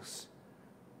Jesus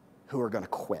who are going to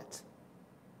quit.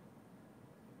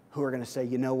 Who are going to say,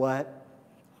 you know what?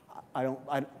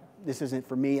 This isn't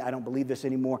for me. I don't believe this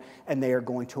anymore. And they are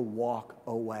going to walk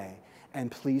away. And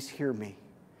please hear me.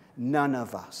 None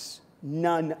of us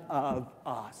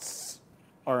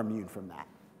are immune from that.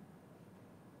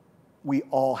 We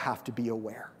all have to be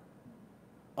aware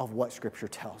of what Scripture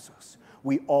tells us.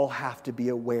 We all have to be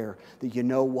aware that, you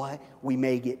know what? We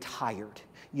may get tired.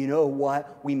 You know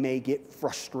what? We may get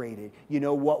frustrated. You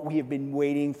know what? We have been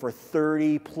waiting for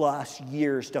 30 plus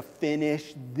years to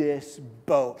finish this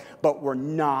boat, but we're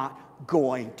not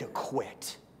going to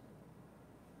quit.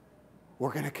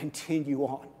 We're going to continue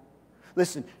on.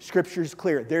 Listen, Scripture is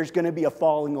clear. There's going to be a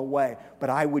falling away. But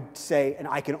I would say, and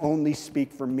I can only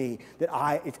speak for me, that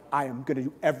I am going to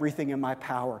do everything in my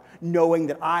power, knowing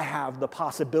that I have the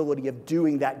possibility of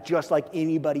doing that just like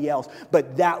anybody else.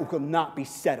 But that will not be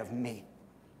said of me.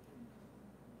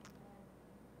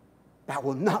 That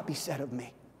will not be said of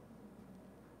me.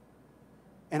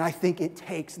 And I think it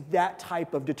takes that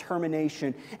type of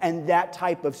determination and that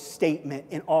type of statement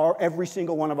in every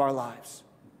single one of our lives.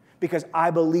 Because I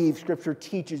believe Scripture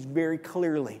teaches very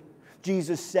clearly.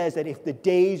 Jesus says that if the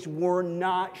days were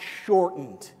not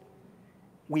shortened,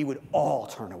 we would all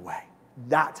turn away.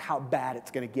 That's how bad it's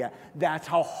going to get. That's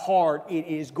how hard it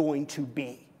is going to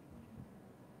be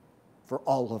for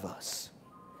all of us.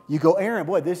 You go, Aaron,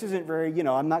 boy, this isn't very,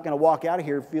 I'm not going to walk out of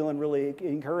here feeling really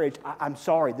encouraged. I'm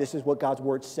sorry. This is what God's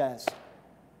Word says.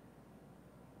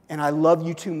 And I love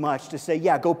you too much to say,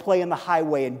 yeah, go play in the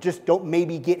highway and just don't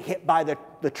maybe get hit by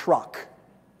the truck.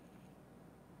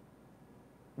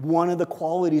 One of the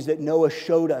qualities that Noah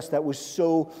showed us that was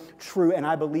so true, and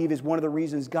I believe is one of the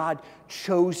reasons God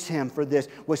chose him for this,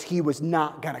 was he was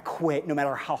not going to quit no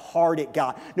matter how hard it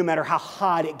got, no matter how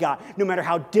hot it got, no matter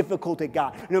how difficult it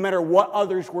got, no matter what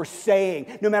others were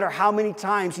saying, no matter how many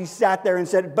times he sat there and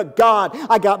said, but God,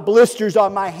 I got blisters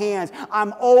on my hands.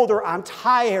 I'm older. I'm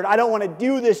tired. I don't want to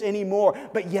do this anymore.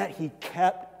 But yet he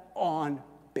kept on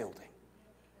building.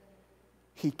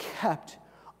 He kept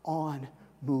on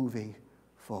moving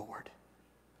forward.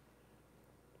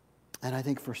 And I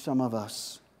think for some of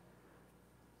us,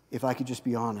 if I could just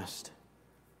be honest,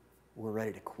 we're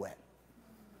ready to quit.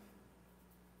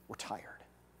 We're tired.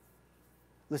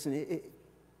 Listen,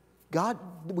 God,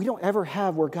 we don't ever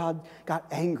have where God got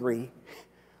angry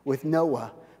with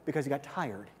Noah because he got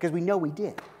tired, because we know he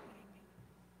did.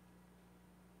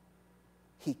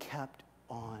 He kept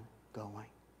on going.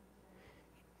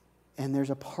 And there's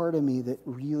a part of me that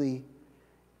really,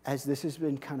 as this has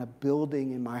been kind of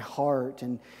building in my heart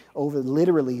and over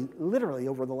literally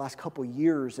over the last couple of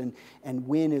years, and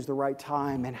when is the right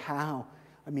time and how,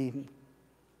 I mean,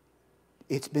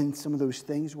 it's been some of those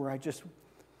things where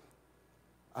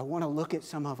I want to look at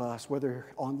some of us, whether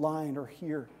online or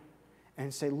here,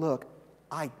 and say, look,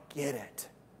 I get it.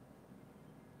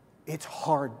 It's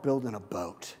hard building a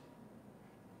boat,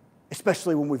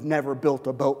 especially when we've never built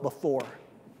a boat before.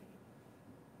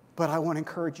 But I want to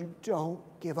encourage you, don't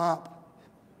give up.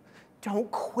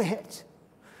 Don't quit.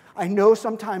 I know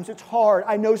sometimes it's hard.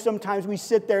 I know sometimes we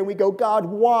sit there and we go, God,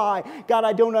 why? God,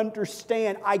 I don't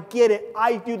understand. I get it.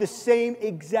 I do the same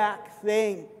exact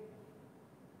thing.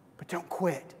 But don't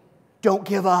quit. Don't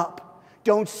give up.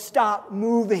 Don't stop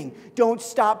moving. Don't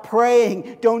stop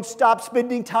praying. Don't stop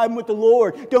spending time with the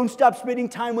Lord. Don't stop spending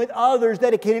time with others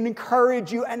that it can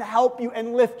encourage you and help you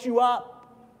and lift you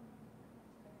up.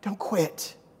 Don't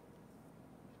quit.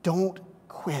 Don't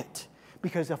quit,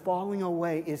 because the falling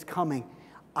away is coming.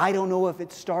 I don't know if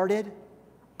it started.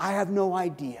 I have no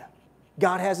idea.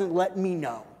 God hasn't let me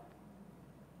know.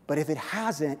 But if it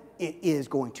hasn't, it is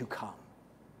going to come.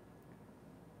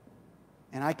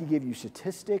 And I could give you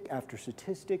statistic after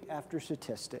statistic after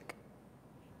statistic.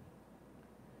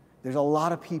 There's a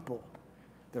lot of people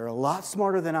that are a lot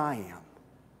smarter than I am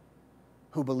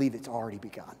who believe it's already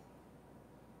begun.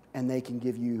 And they can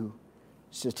give you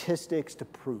statistics to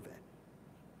prove it.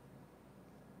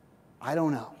 I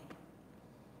don't know.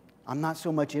 I'm not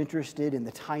so much interested in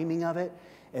the timing of it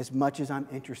as much as I'm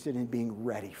interested in being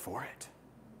ready for it.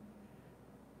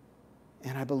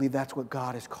 And I believe that's what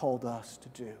God has called us to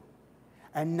do.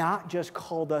 And not just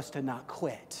called us to not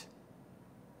quit.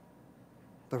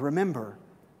 But remember,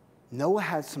 Noah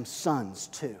had some sons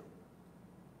too.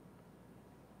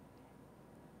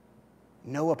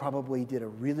 Noah probably did a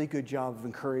really good job of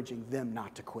encouraging them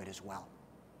not to quit as well.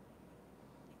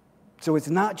 So it's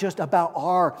not just about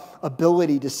our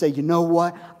ability to say, you know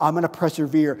what, I'm going to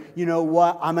persevere. You know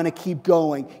what, I'm going to keep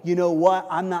going. You know what,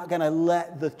 I'm not going to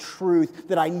let the truth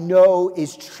that I know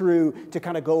is true to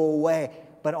kind of go away,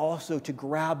 but also to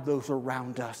grab those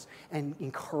around us and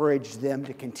encourage them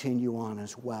to continue on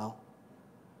as well.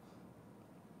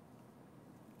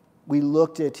 We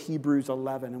looked at Hebrews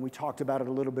 11, and we talked about it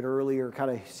a little bit earlier,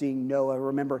 kind of seeing Noah.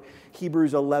 Remember,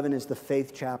 Hebrews 11 is the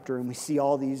faith chapter, and we see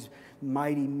all these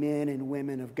mighty men and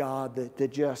women of God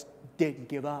that just didn't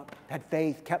give up, had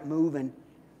faith, kept moving,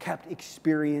 kept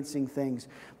experiencing things.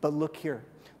 But look here,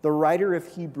 the writer of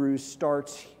Hebrews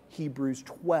starts Hebrews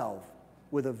 12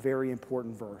 with a very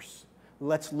important verse.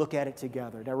 Let's look at it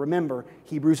together. Now remember,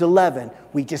 Hebrews 11,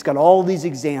 we just got all these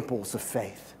examples of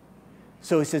faith.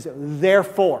 So it says,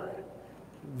 therefore.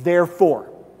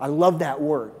 I love that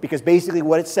word, because basically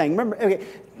what it's saying, remember, okay,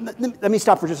 let me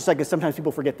stop for just a second. Sometimes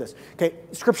people forget this. Okay,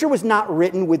 Scripture was not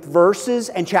written with verses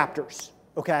and chapters,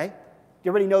 okay? Do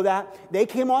everybody know that? They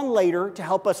came on later to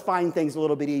help us find things a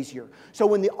little bit easier. So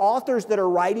when the authors that are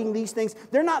writing these things,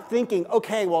 they're not thinking,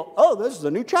 okay, well, oh, this is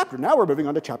a new chapter. Now we're moving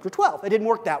on to chapter 12. It didn't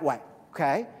work that way,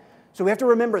 okay? So we have to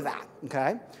remember that,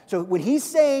 okay? So when he's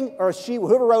saying, or she,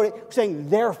 whoever wrote it, saying,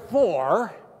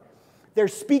 therefore, they're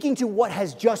speaking to what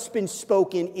has just been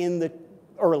spoken in the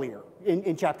earlier,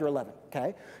 in chapter 11,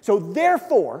 okay? So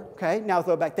therefore, okay, now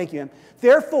throw it back, thank you, Em.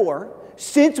 Therefore,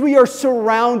 since we are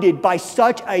surrounded by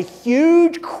such a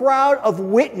huge crowd of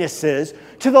witnesses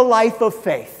to the life of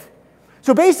faith.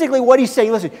 So basically what he's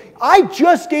saying, listen, I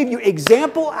just gave you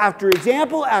example after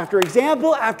example after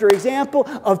example after example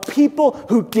of people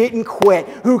who didn't quit,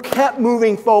 who kept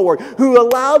moving forward, who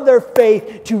allowed their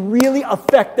faith to really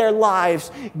affect their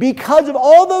lives because of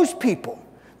all those people,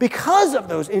 because of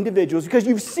those individuals, because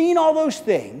you've seen all those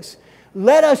things.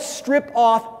 Let us strip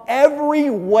off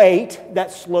every weight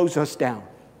that slows us down.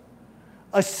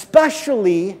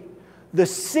 especially the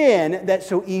sin that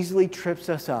so easily trips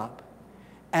us up,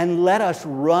 and let us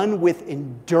run with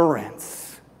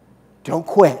endurance. Don't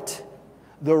quit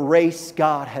the race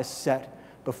God has set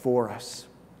before us.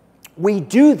 We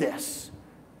do this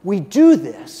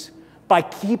by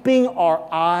keeping our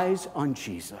eyes on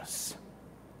Jesus.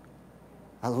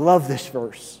 I love this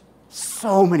verse.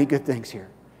 So many good things here.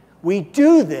 We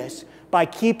do this by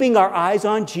keeping our eyes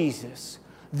on Jesus,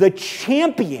 the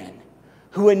champion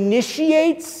who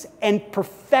initiates and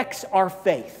perfects our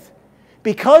faith.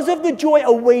 Because of the joy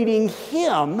awaiting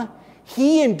him,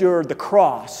 he endured the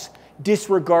cross,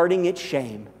 disregarding its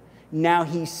shame. Now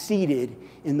he's seated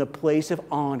in the place of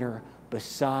honor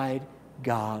beside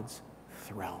God's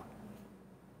throne.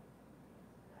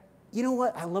 You know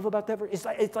what I love about that verse?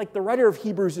 It's like the writer of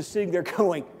Hebrews is sitting there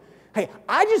going, hey,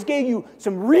 I just gave you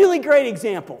some really great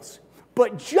examples,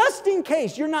 but just in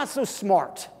case you're not so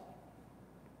smart,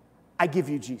 I give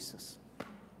you Jesus.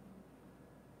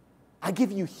 I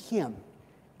give you him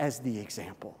as the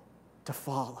example to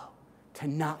follow, to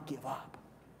not give up.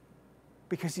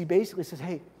 Because he basically says,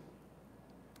 hey,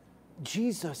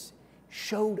 Jesus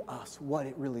showed us what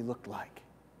it really looked like.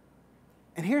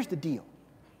 And here's the deal.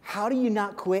 How do you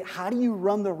not quit? How do you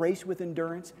run the race with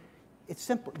endurance? It's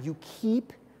simple. You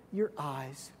keep your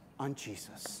eyes on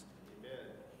Jesus. Amen.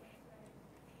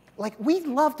 Like, we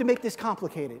love to make this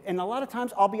complicated. And a lot of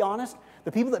times, I'll be honest,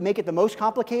 the people that make it the most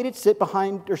complicated sit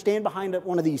behind or stand behind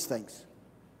one of these things.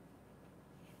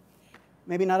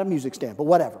 Maybe not a music stand, but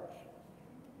whatever.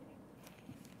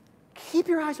 Keep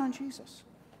your eyes on Jesus.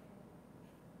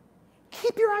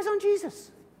 Keep your eyes on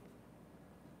Jesus.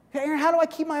 Hey, Aaron, how do I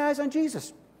keep my eyes on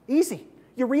Jesus? Easy.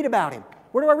 You read about him.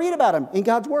 Where do I read about him? In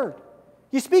God's Word.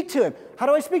 You speak to him. How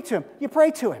do I speak to him? You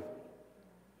pray to him.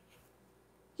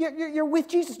 You're with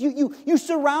Jesus. You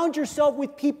surround yourself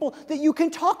with people that you can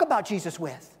talk about Jesus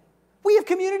with. We have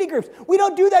community groups. We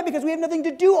don't do that because we have nothing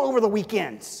to do over the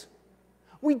weekends.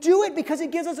 We do it because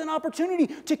it gives us an opportunity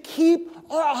to keep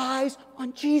our eyes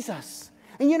on Jesus.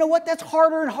 And you know what? That's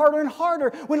harder and harder and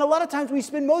harder when a lot of times we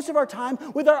spend most of our time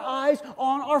with our eyes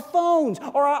on our phones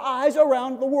or our eyes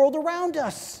around the world around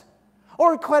us.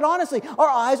 Or quite honestly, our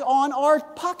eyes on our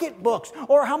pocketbooks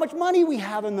or how much money we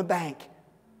have in the bank.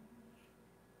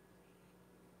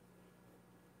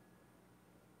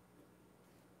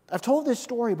 I've told this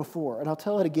story before, and I'll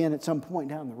tell it again at some point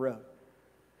down the road.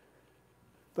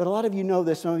 But a lot of you know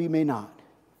this, some of you may not.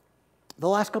 The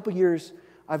last couple of years,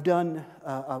 I've done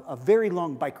a very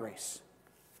long bike race,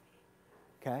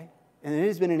 okay? And it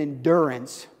has been an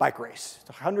endurance bike race. It's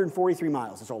 143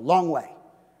 miles. It's a long way.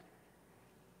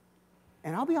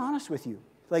 And I'll be honest with you,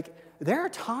 like, there are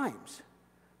times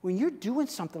when you're doing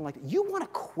something like that, you want to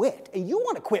quit, and you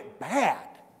want to quit bad.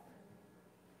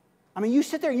 I mean, you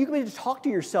sit there and you can just talk to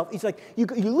yourself. It's like, you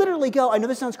literally go, I know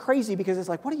this sounds crazy because it's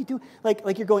like, what are you doing?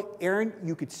 Like you're going, Aaron,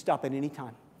 you could stop at any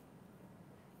time.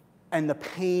 And the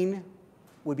pain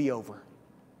would be over.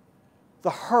 The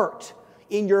hurt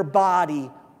in your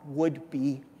body would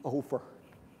be over.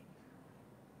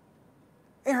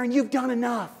 Aaron, you've done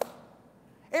enough.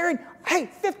 Aaron, hey,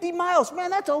 50 miles, man,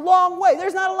 that's a long way.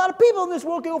 There's not a lot of people in this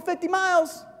world who go 50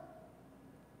 miles.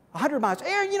 100 miles.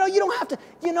 Aaron, you don't have to,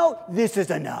 this is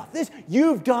enough.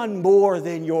 You've done more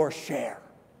than your share.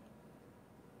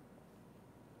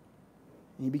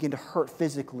 And you begin to hurt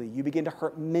physically. You begin to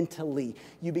hurt mentally.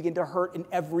 You begin to hurt in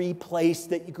every place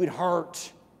that you could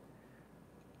hurt.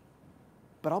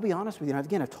 But I'll be honest with you, and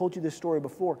again, I've told you this story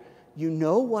before. You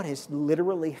know what has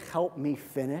literally helped me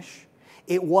finish?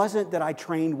 It wasn't that I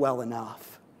trained well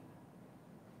enough.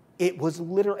 It was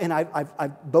literally, and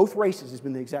I've both races has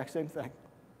been the exact same thing.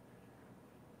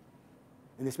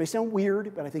 And this may sound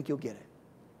weird, but I think you'll get it.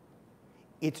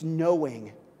 It's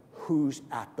knowing who's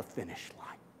at the finish line.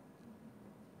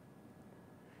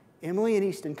 Emily and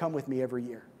Easton come with me every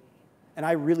year. And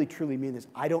I really, truly mean this.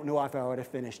 I don't know if I would have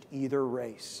finished either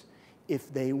race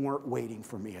if they weren't waiting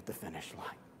for me at the finish line.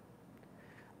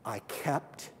 I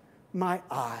kept my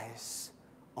eyes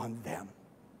on them.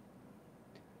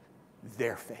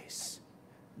 Their face,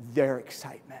 their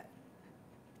excitement.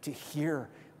 To hear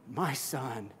my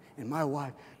son and my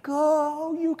wife,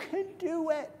 go, you can do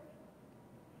it.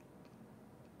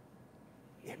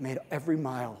 It made every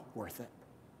mile worth it.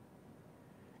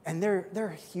 And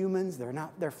they're humans,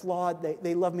 they're flawed,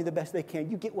 they love me the best they can.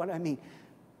 You get what I mean.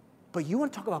 But you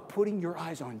want to talk about putting your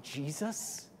eyes on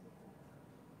Jesus?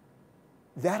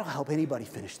 That'll help anybody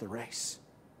finish the race.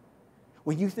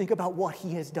 When you think about what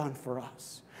he has done for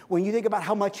us, when you think about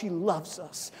how much he loves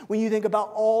us, when you think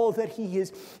about all that he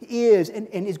is and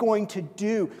is going to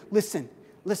do, listen,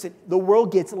 the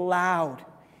world gets loud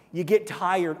You get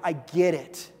tired. I get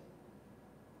it.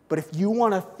 But if you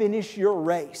want to finish your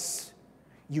race,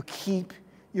 you keep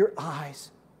your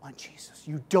eyes on Jesus.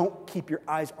 You don't keep your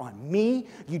eyes on me.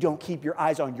 You don't keep your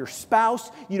eyes on your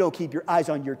spouse. You don't keep your eyes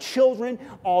on your children,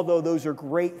 although those are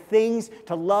great things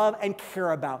to love and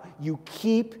care about. You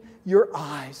keep your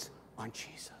eyes on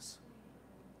Jesus.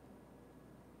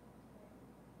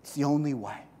 It's the only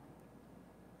way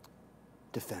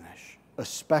to finish,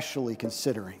 especially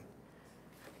considering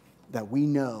that we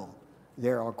know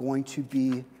there are going to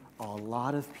be a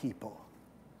lot of people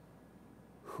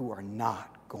who are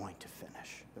not going to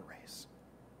finish the race.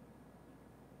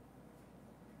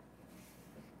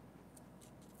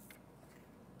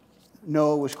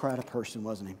 Noah was quite a person,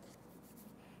 wasn't he?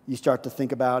 You start to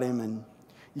think about him and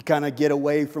you kind of get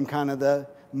away from kind of the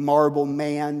marble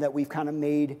man that we've kind of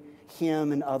made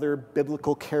him and other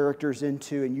biblical characters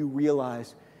into, and you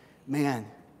realize, man,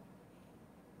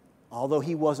 although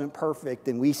he wasn't perfect,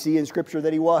 and we see in Scripture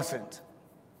that he wasn't,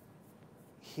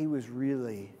 he was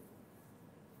really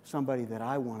somebody that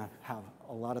I want to have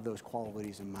a lot of those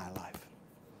qualities in my life.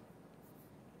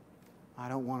 I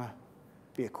don't want to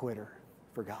be a quitter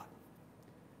for God.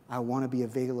 I want to be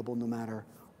available no matter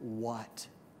what.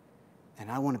 And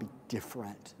I want to be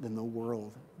different than the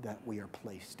world that we are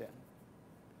placed in.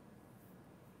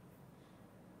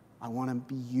 I want to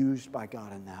be used by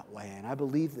God in that way. And I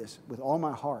believe this with all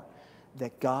my heart,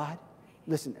 that God,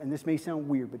 listen, and this may sound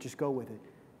weird, but just go with it.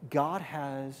 God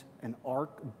has an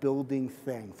ark-building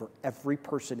thing for every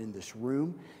person in this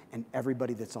room and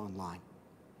everybody that's online.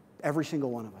 Every single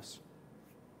one of us.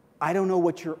 I don't know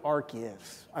what your ark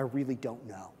is. I really don't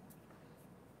know.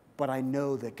 But I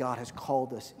know that God has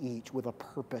called us each with a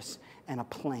purpose and a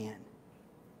plan.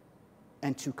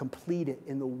 And to complete it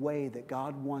in the way that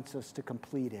God wants us to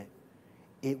complete it,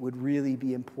 it would really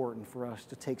be important for us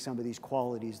to take some of these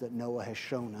qualities that Noah has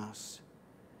shown us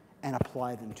and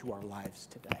apply them to our lives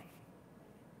today.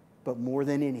 But more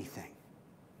than anything,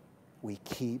 we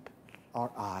keep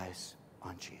our eyes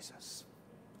on Jesus.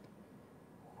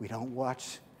 We don't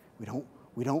watch,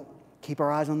 we don't keep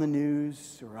our eyes on the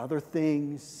news or other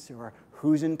things or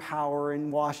who's in power in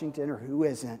Washington or who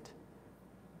isn't.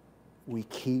 We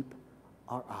keep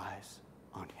our eyes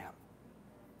on him.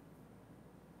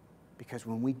 Because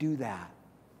when we do that,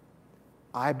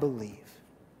 I believe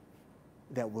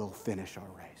that we'll finish our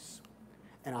race.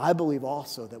 And I believe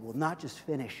also that we'll not just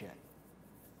finish it,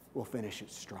 we'll finish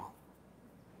it strong.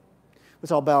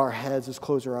 Let's all bow our heads, let's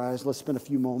close our eyes, let's spend a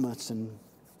few moments in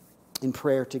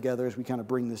prayer together as we kind of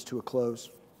bring this to a close.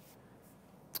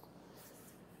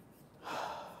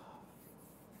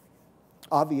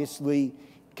 Obviously,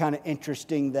 kind of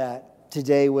interesting that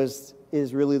today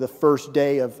is really the first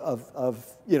day of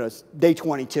it's day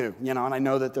 22, and I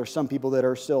know that there's some people that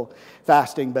are still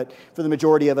fasting, but for the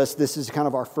majority of us, this is kind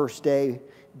of our first day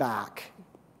back.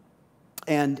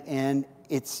 And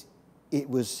it's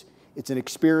an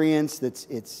experience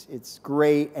it's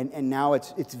great, and now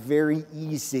it's very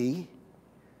easy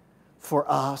for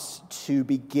us to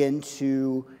begin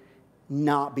to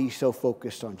not be so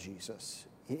focused on Jesus.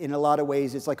 In a lot of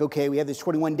ways, it's like, okay, we have these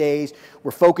 21 days.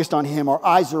 We're focused on him. Our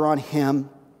eyes are on him.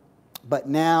 But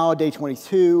now, day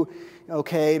 22,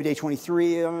 okay, day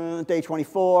 23, day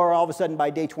 24, all of a sudden by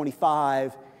day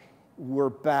 25, we're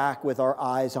back with our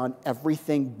eyes on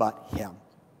everything but him.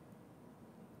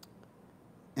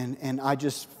 And I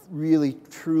just really,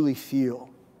 truly feel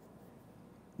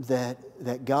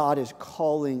that God is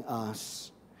calling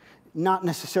us not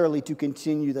necessarily to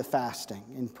continue the fasting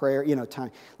and prayer, time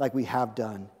like we have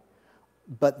done,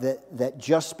 but that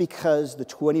just because the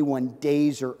 21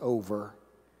 days are over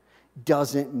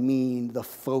doesn't mean the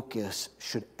focus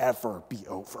should ever be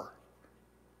over.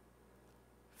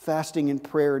 Fasting and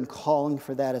prayer and calling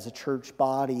for that as a church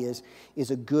body is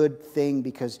a good thing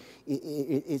because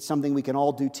it's something we can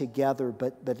all do together,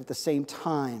 but at the same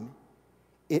time,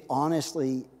 it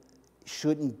honestly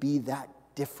shouldn't be that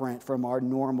different from our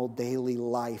normal daily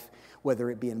life, whether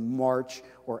it be in March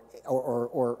or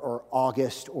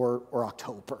August or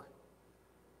October.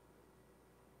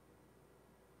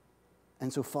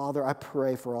 And so, Father, I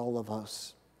pray for all of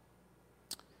us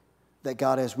that,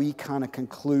 God, as we kind of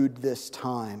conclude this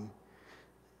time,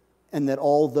 and that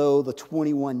although the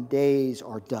 21 days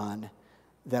are done,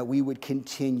 that we would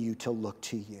continue to look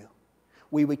to you.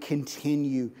 We would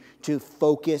continue to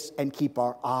focus and keep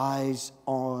our eyes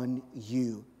on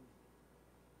you.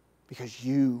 Because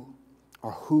you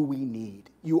are who we need.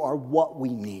 You are what we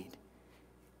need.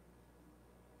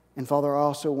 And Father, I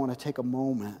also want to take a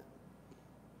moment.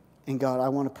 And God, I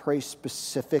want to pray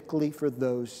specifically for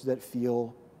those that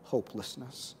feel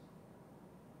hopelessness.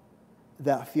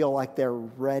 that feel like they're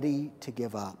ready to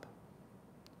give up.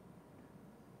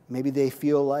 Maybe they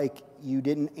feel like you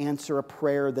didn't answer a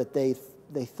prayer that they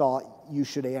thought you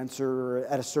should answer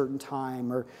at a certain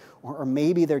time, or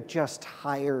maybe they're just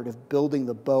tired of building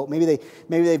the boat. Maybe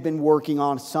they've been working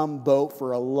on some boat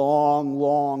for a long,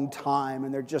 long time,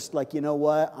 and they're just like, you know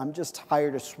what? I'm just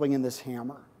tired of swinging this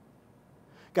hammer.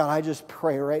 God, I just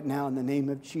pray right now in the name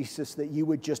of Jesus that you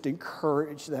would just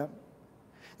encourage them,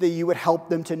 that you would help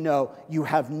them to know you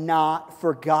have not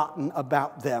forgotten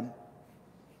about them.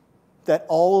 That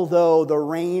although the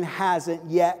rain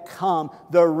hasn't yet come,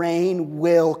 the rain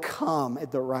will come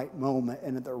at the right moment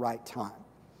and at the right time.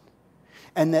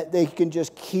 And that they can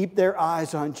just keep their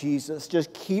eyes on Jesus,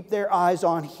 just keep their eyes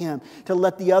on Him, to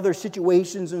let the other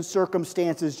situations and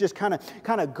circumstances just kind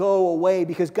of go away.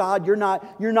 Because God, you're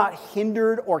not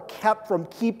hindered or kept from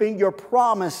keeping your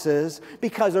promises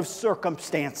because of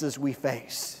circumstances we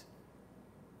face.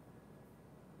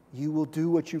 You will do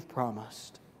what you've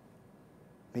promised.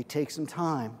 It may take some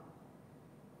time,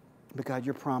 but God,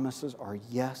 your promises are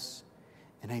yes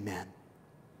and amen.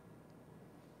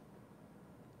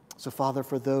 So, Father,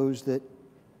 for those that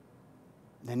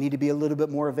need to be a little bit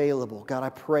more available, God, I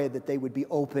pray that they would be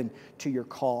open to your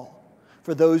call.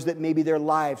 For those that maybe their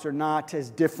lives are not as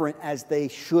different as they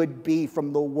should be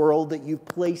from the world that you've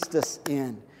placed us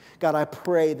in, God, I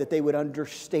pray that they would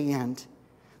understand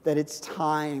that it's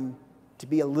time to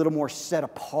be a little more set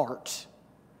apart.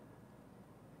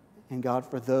 And God,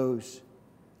 for those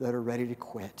that are ready to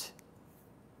quit,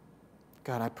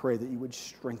 God, I pray that you would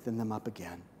strengthen them up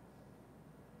again.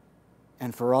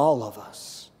 And for all of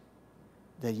us,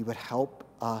 that you would help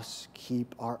us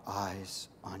keep our eyes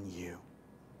on you.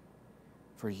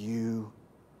 For you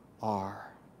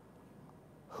are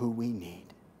who we need.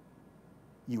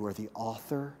 You are the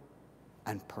author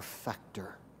and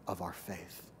perfecter of our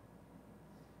faith.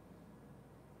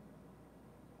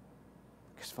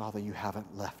 Because, Father, you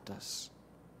haven't left us.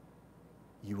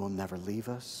 You will never leave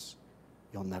us.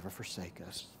 You'll never forsake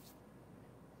us.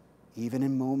 Even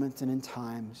in moments and in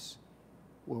times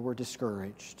where we're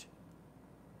discouraged,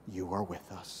 you are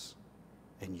with us,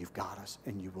 and you've got us,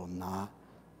 and you will not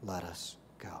let us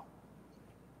go.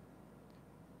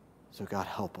 So, God,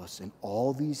 help us in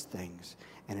all these things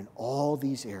and in all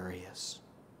these areas.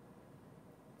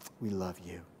 We love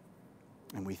you,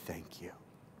 and we thank you.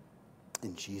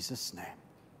 In Jesus' name.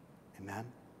 Amen.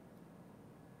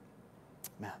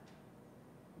 Amen.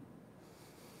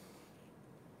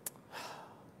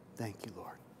 Thank you,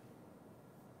 Lord.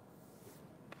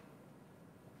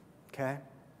 Okay?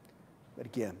 But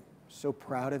again, so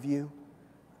proud of you.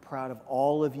 Proud of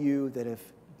all of you that have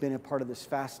been a part of this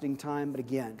fasting time. But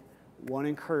again, want to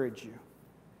encourage you.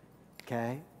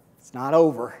 Okay? It's not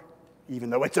over, even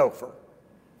though it's over.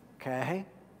 Okay?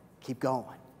 Keep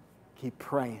going. Keep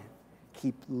praying.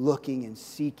 Keep looking and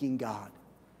seeking God.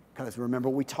 Because remember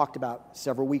what we talked about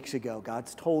several weeks ago.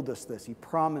 God's told us this. He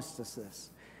promised us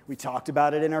this. We talked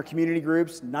about it in our community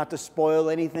groups, not to spoil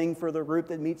anything for the group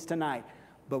that meets tonight.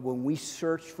 But when we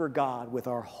search for God with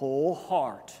our whole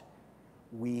heart,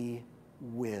 we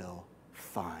will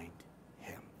find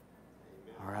Him.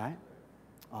 All right?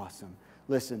 Awesome.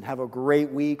 Listen, have a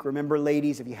great week. Remember,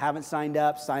 ladies, if you haven't signed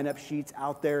up, sign-up sheets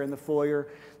out there in the foyer.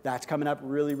 That's coming up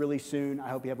really, really soon. I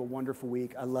hope you have a wonderful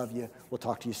week. I love you. We'll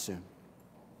talk to you soon.